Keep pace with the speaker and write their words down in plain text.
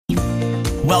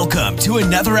Welcome to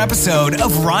another episode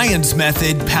of Ryan's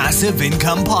Method Passive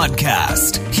Income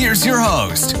Podcast. Here's your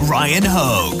host, Ryan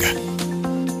Hogue.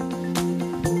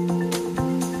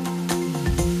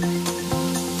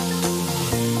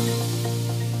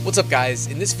 What's up, guys?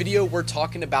 In this video, we're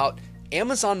talking about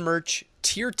Amazon merch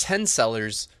tier 10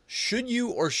 sellers. Should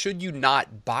you or should you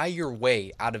not buy your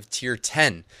way out of tier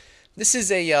 10? This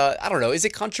is I don't know, is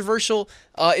it controversial?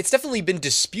 It's definitely been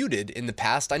disputed in the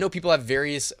past. I know people have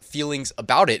various feelings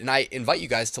about it, and I invite you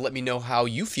guys to let me know how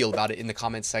you feel about it in the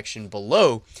comments section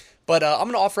below. But I'm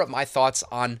going to offer up my thoughts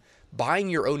on buying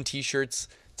your own t-shirts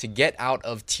to get out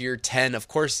of tier 10. Of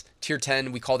course, tier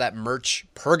 10, we call that merch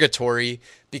purgatory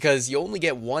because you only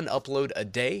get one upload a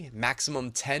day,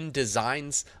 maximum 10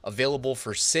 designs available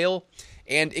for sale.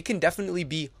 And it can definitely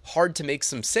be hard to make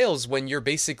some sales when you're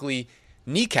basically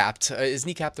kneecapped. Is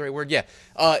kneecapped the right word? Yeah.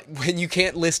 When you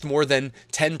can't list more than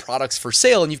 10 products for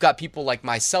sale, and you've got people like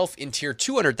myself in tier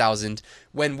 200,000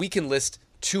 when we can list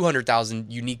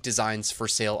 200,000 unique designs for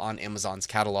sale on Amazon's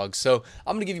catalog. So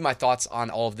I'm going to give you my thoughts on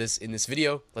all of this in this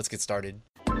video. Let's get started.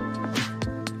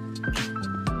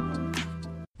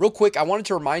 Real quick, I wanted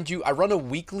to remind you, I run a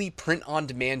weekly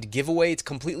print-on-demand giveaway. It's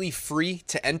completely free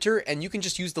to enter, and you can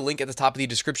just use the link at the top of the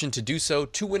description to do so.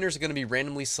 2 winners are going to be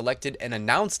randomly selected and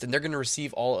announced, and they're going to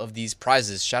receive all of these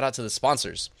prizes. Shout out to the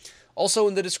sponsors. Also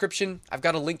in the description, I've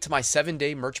got a link to my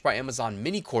 7-day Merch by Amazon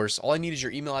mini course. All I need is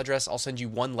your email address. I'll send you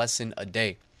 1 lesson a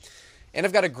day. And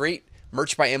I've got a great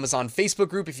Merch by Amazon Facebook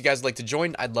group. If you guys would like to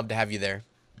join, I'd love to have you there.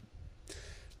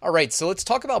 All right, so let's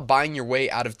talk about buying your way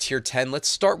out of tier 10. Let's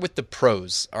start with the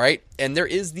pros, all right? And there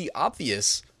is the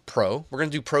obvious pro. We're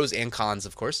going to do pros and cons,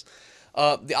 of course.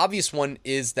 The obvious one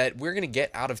is that we're going to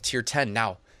get out of tier 10.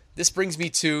 Now, this brings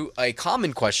me to a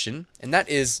common question, and that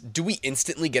is, do we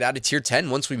instantly get out of tier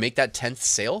 10 once we make that 10th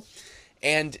sale?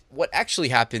 And what actually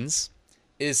happens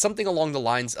is something along the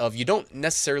lines of you don't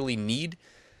necessarily need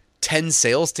 10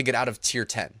 sales to get out of tier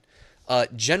 10.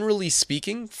 Generally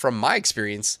speaking, from my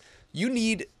experience, you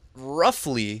need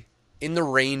roughly in the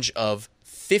range of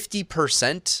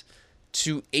 50%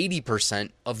 to 80%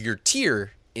 of your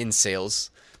tier in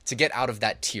sales to get out of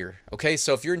that tier. Okay,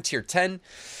 so if you're in tier 10,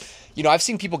 you know, I've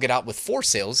seen people get out with 4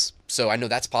 sales, so I know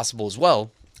that's possible as well,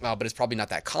 but it's probably not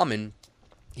that common.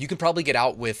 You can probably get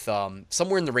out with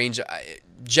somewhere in the range,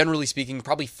 generally speaking,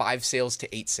 probably 5 sales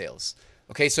to 8 sales.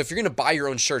 Okay, so if you're going to buy your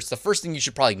own shirts, the first thing you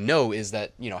should probably know is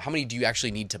that, you know, how many do you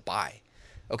actually need to buy?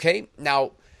 Okay,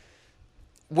 now,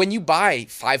 when you buy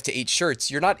 5 to 8 shirts,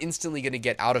 you're not instantly going to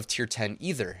get out of tier 10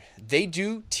 either. They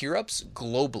do tier ups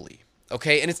globally,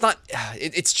 okay? And it's not,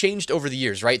 it's changed over the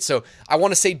years, right? So I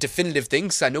want to say definitive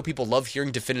things. I know people love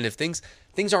hearing definitive things.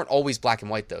 Things aren't always black and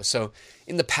white though. So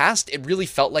in the past, it really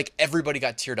felt like everybody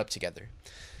got tiered up together.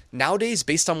 Nowadays,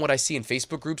 based on what I see in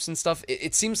Facebook groups and stuff,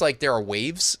 it seems like there are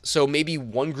waves. So maybe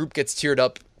one group gets tiered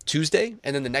up Tuesday,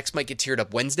 and then the next might get tiered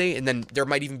up Wednesday, and then there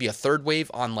might even be a third wave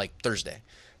on like Thursday.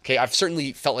 Okay, I've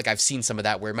certainly felt like I've seen some of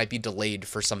that where it might be delayed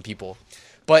for some people.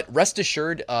 But rest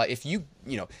assured, if you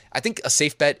know, I think a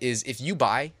safe bet is if you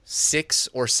buy 6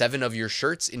 or 7 of your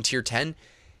shirts in tier 10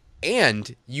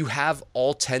 and you have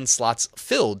all 10 slots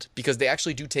filled, because they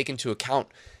actually do take into account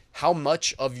how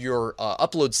much of your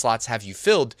upload slots have you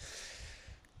filled,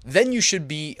 then you should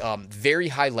be very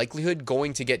high likelihood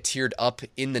going to get tiered up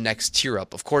in the next tier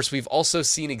up. Of course, we've also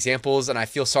seen examples, and I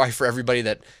feel sorry for everybody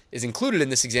that is included in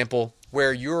this example,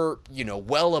 where you're, you know,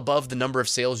 well above the number of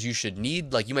sales you should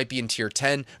need. Like you might be in tier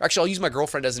 10. Actually, I'll use my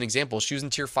girlfriend as an example. She was in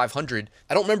tier 500.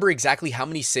 I don't remember exactly how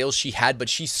many sales she had, but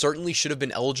she certainly should have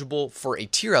been eligible for a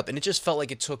tier up, and it just felt like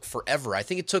it took forever. I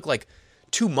think it took like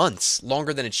 2 months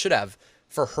longer than it should have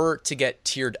for her to get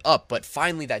tiered up, but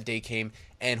finally that day came,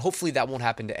 and hopefully that won't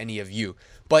happen to any of you.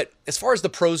 But as far as the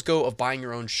pros go of buying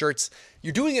your own shirts,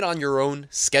 you're doing it on your own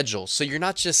schedule. So you're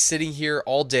not just sitting here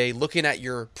all day looking at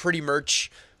your Pretty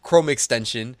Merch Chrome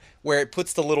extension where it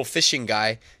puts the little fishing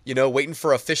guy, you know, waiting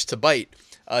for a fish to bite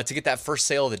to get that first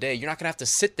sale of the day. You're not going to have to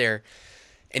sit there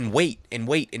and wait and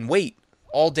wait and wait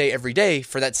all day, every day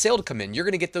for that sale to come in. You're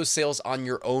going to get those sales on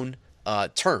your own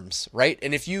terms, right?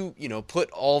 And if you know, put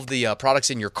all of the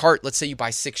products in your cart, let's say you buy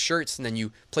 6 shirts and then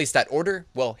you place that order,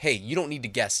 well, hey, you don't need to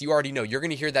guess. You already know. You're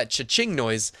going to hear that cha-ching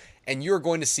noise, and you're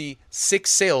going to see 6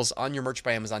 sales on your Merch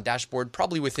by Amazon dashboard,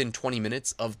 probably within 20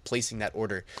 minutes of placing that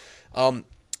order.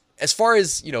 As far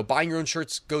as, you know, buying your own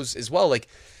shirts goes as well, like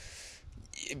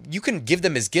you can give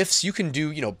them as gifts. You can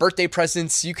do, you know, birthday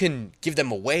presents. You can give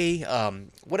them away.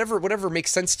 Whatever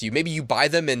makes sense to you. Maybe you buy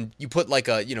them and you put like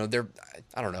a, you know,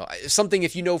 I don't know, something,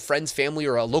 if you know friends, family,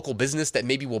 or a local business that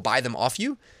maybe will buy them off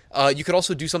you. You could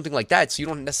also do something like that, so you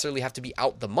don't necessarily have to be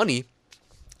out the money.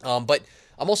 But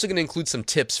I'm also going to include some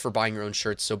tips for buying your own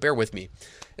shirts, so bear with me.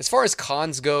 As far as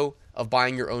cons go of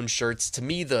buying your own shirts, to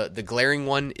me, the glaring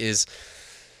one is,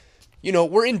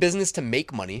 we're in business to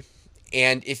make money.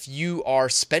 And if you are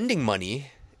spending money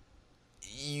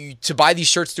to buy these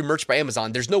shirts through Merch by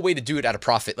Amazon, there's no way to do it at a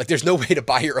profit. Like, there's no way to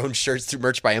buy your own shirts through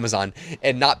Merch by Amazon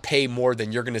and not pay more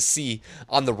than you're going to see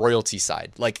on the royalty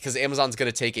side. Like, because Amazon's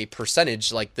going to take a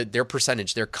percentage, like their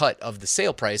cut of the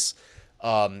sale price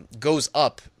goes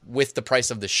up with the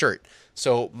price of the shirt.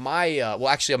 So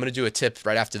actually, I'm going to do a tip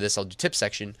right after this. I'll do tip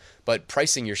section, but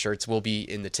pricing your shirts will be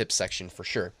in the tip section for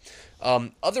sure.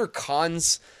 Other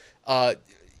cons,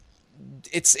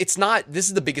 it's not, this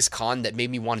is the biggest con that made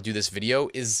me want to do this video,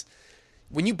 is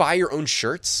when you buy your own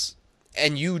shirts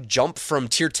and you jump from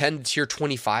tier 10 to tier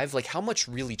 25, like, how much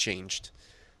really changed?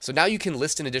 So now you can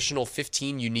list an additional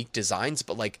 15 unique designs,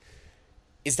 but like,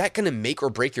 is that going to make or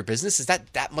break your business? Is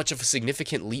that much of a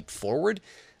significant leap forward?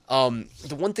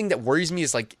 The one thing that worries me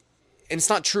is, like, and it's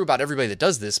not true about everybody that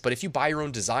does this, but if you buy your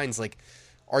own designs, like,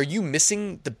 are you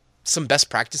missing some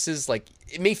best practices? Like,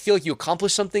 it may feel like you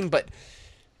accomplished something,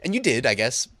 and you did, I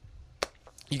guess.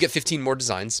 You get 15 more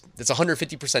designs. That's a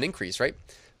 150% increase, right?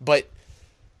 But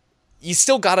you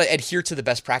still got to adhere to the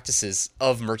best practices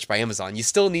of Merch by Amazon. You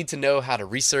still need to know how to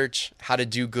research, how to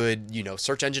do good,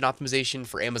 search engine optimization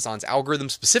for Amazon's algorithm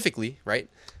specifically, right?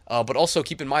 But also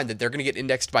keep in mind that they're going to get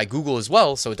indexed by Google as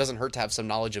well, so it doesn't hurt to have some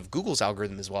knowledge of Google's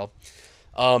algorithm as well.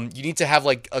 You need to have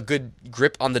like a good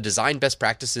grip on the design best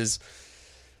practices,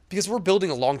 because we're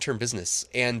building a long-term business.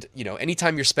 And,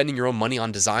 anytime you're spending your own money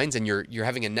on designs and you're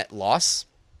having a net loss,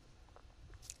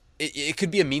 it could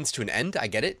be a means to an end. I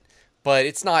get it, but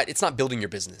it's not building your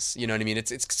business. You know what I mean?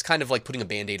 It's kind of like putting a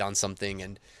Band-Aid on something.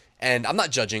 And I'm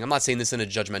not judging. I'm not saying this in a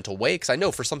judgmental way, because I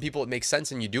know for some people it makes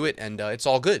sense and you do it and it's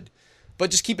all good. But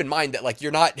just keep in mind that, like,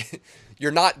 you're not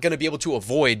going to be able to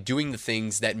avoid doing the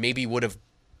things that maybe would have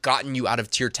gotten you out of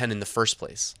tier 10 in the first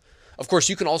place. Of course,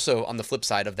 you can also, on the flip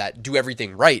side of that, do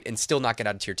everything right and still not get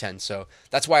out of tier 10. So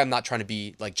that's why I'm not trying to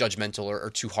be like judgmental or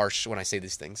too harsh when I say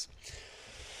these things.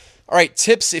 All right,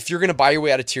 tips if you're going to buy your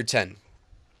way out of tier 10.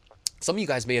 Some of you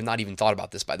guys may have not even thought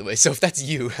about this, by the way. So if that's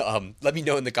you, let me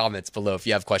know in the comments below if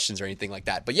you have questions or anything like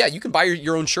that. But yeah, you can buy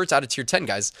your own shirts out of tier 10,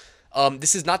 guys.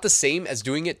 This is not the same as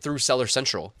doing it through Seller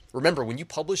Central. Remember, when you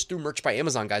publish through Merch by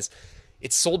Amazon, guys,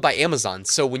 it's sold by Amazon.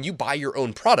 So when you buy your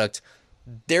own product,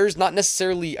 there's not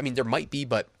necessarily, I mean, there might be,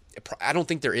 but I don't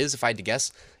think there is, if I had to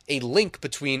guess, a link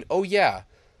between, oh yeah,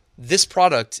 this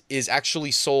product is actually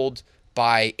sold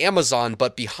by Amazon,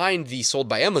 but behind the sold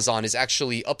by Amazon is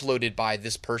actually uploaded by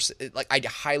this person. Like, I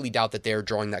highly doubt that they're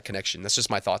drawing that connection. That's just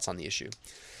my thoughts on the issue.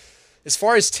 As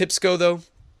far as tips go, though,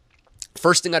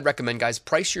 first thing I'd recommend, guys,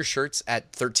 price your shirts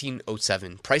at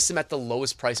 $13.07. Price them at the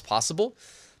lowest price possible,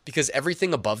 because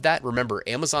everything above that, remember,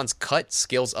 Amazon's cut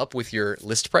scales up with your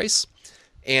list price.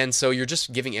 And so you're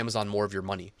just giving Amazon more of your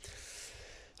money.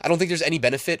 I don't think there's any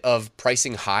benefit of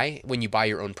pricing high when you buy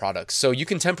your own products. So you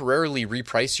can temporarily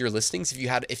reprice your listings if you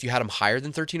had them higher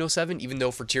than $13.07. Even though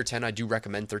for tier 10 I do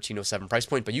recommend $13.07 price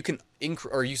point, but you can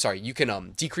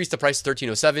decrease the price to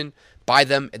 $13.07, buy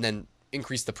them, and then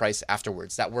increase the price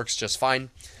afterwards. That works just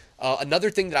fine. Another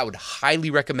thing that I would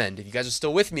highly recommend, if you guys are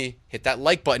still with me, hit that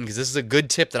like button, because this is a good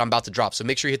tip that I'm about to drop. So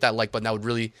make sure you hit that like button. That would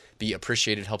really be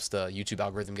appreciated. It helps the YouTube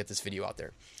algorithm get this video out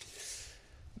there.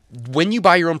 When you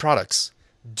buy your own products,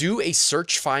 do a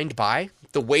search, find, buy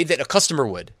the way that a customer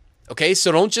would. Okay,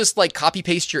 so don't just like copy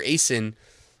paste your ASIN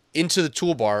into the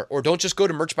toolbar, or don't just go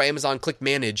to Merch by Amazon, click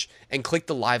manage, and click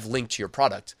the live link to your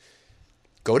product.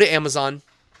 Go to Amazon,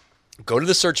 go to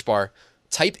the search bar,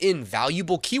 type in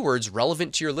valuable keywords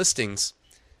relevant to your listings,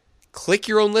 click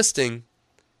your own listing,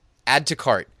 add to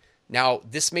cart. Now,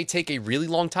 this may take a really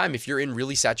long time if you're in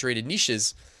really saturated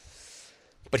niches,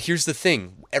 but here's the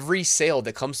thing. Every sale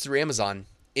that comes through Amazon,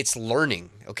 it's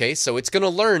learning, okay? So it's going to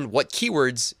learn what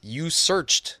keywords you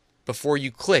searched before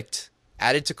you clicked,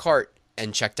 added to cart,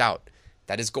 and checked out.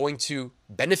 That is going to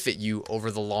benefit you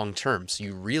over the long term. So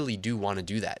you really do want to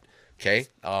do that. Okay,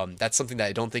 that's something that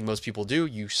I don't think most people do.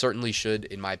 You certainly should,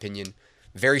 in my opinion,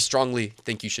 very strongly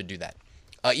think you should do that.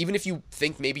 Even if you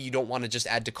think maybe you don't want to just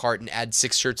add to cart and add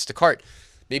 6 shirts to cart,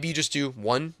 maybe you just do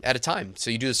one at a time.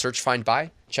 So you do the search, find, buy,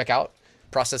 check out,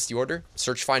 process the order,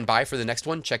 search, find, buy for the next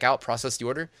one, check out, process the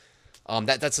order.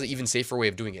 That's an even safer way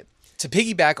of doing it. To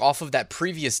piggyback off of that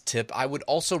previous tip, I would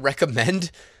also recommend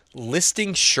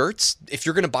listing shirts. If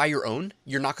you're going to buy your own,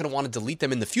 you're not going to want to delete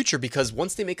them in the future, because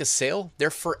once they make a sale, they're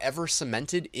forever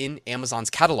cemented in Amazon's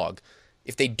catalog.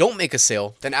 If they don't make a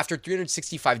sale, then after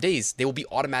 365 days, they will be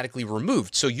automatically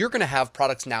removed. So you're going to have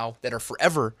products now that are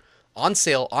forever on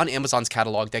sale on Amazon's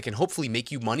catalog that can hopefully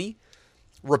make you money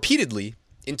repeatedly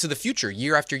into the future,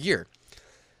 year after year.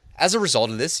 As a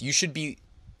result of this, you should be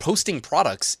posting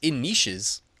products in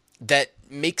niches that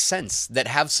make sense, that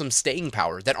have some staying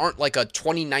power, that aren't like a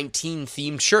 2019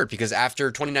 themed shirt, because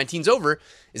after 2019's over,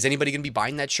 is anybody going to be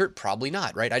buying that shirt? Probably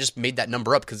not, right? I just made that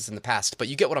number up because it's in the past, but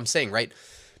you get what I'm saying, right?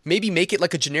 Maybe make it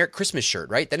like a generic Christmas shirt,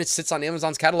 right? Then it sits on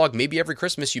Amazon's catalog. Maybe every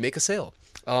Christmas you make a sale.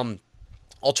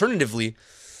 Alternatively,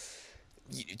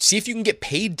 see if you can get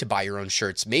paid to buy your own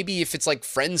shirts. Maybe if it's like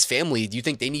friends, family, do you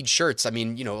think they need shirts? I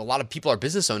mean, a lot of people are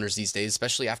business owners these days,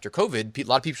 especially after COVID. A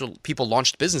lot of people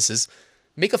launched businesses.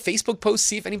 Make a Facebook post,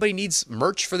 see if anybody needs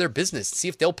merch for their business. See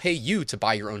if they'll pay you to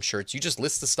buy your own shirts. You just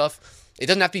list the stuff. It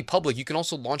doesn't have to be public. You can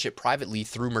also launch it privately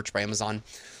through Merch by Amazon.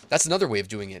 That's another way of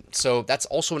doing it. So that's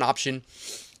also an option.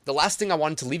 The last thing I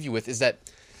wanted to leave you with is that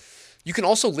you can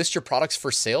also list your products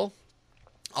for sale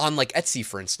on like Etsy,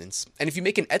 for instance. And if you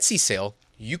make an Etsy sale,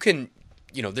 you can,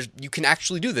 you can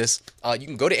actually do this. You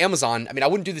can go to Amazon. I mean, I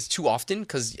wouldn't do this too often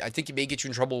because I think it may get you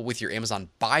in trouble with your Amazon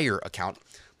buyer account.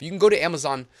 But you can go to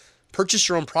Amazon, purchase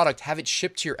your own product, have it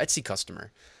shipped to your Etsy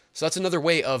customer. So that's another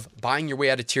way of buying your way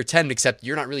out of tier 10, except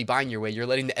you're not really buying your way. You're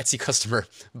letting the Etsy customer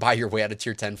buy your way out of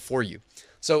tier 10 for you.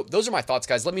 So those are my thoughts,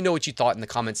 guys. Let me know what you thought in the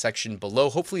comment section below.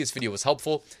 Hopefully this video was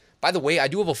helpful. By the way, I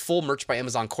do have a full Merch by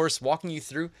Amazon course walking you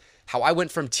through how I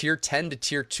went from tier 10 to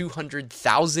tier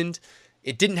 200,000.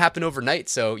 It didn't happen overnight,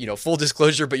 so, full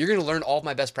disclosure, but you're going to learn all of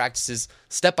my best practices,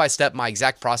 step by step, my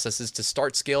exact processes to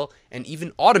start, scale, and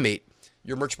even automate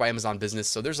your Merch by Amazon business.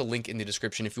 So there's a link in the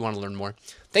description if you want to learn more.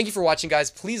 Thank you for watching, guys.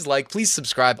 Please like, please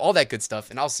subscribe, all that good stuff,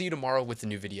 and I'll see you tomorrow with a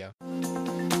new video.